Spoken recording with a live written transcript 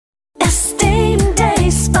Esteem Day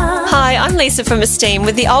Spa. Hi, I'm Lisa from Esteem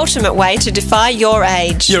with the ultimate way to defy your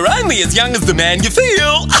age. You're only as young as the man you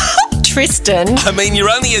feel. Tristan. I mean, you're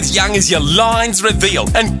only as young as your lines reveal.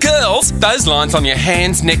 And girls, those lines on your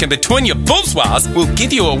hands, neck and between your bourgeois will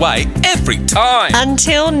give you away every time.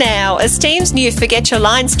 Until now, Esteem's new Forget Your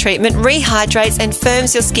Lines treatment rehydrates and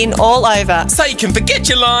firms your skin all over. So you can forget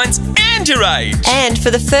your lines and your age. And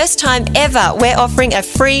for the first time ever, we're offering a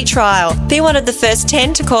free trial. Be one of the first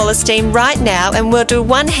 10 to call Esteem right now and we'll do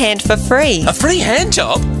one hand for free. A free hand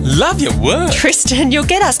job? Love your work. Tristan, you'll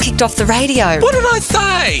get us kicked off the radio. What did I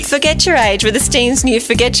say? Forget your age with Esteem's new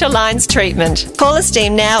Forget Your Lines treatment. Call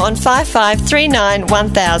Esteem now on 5539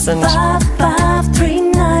 1000.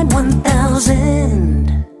 5539 1000.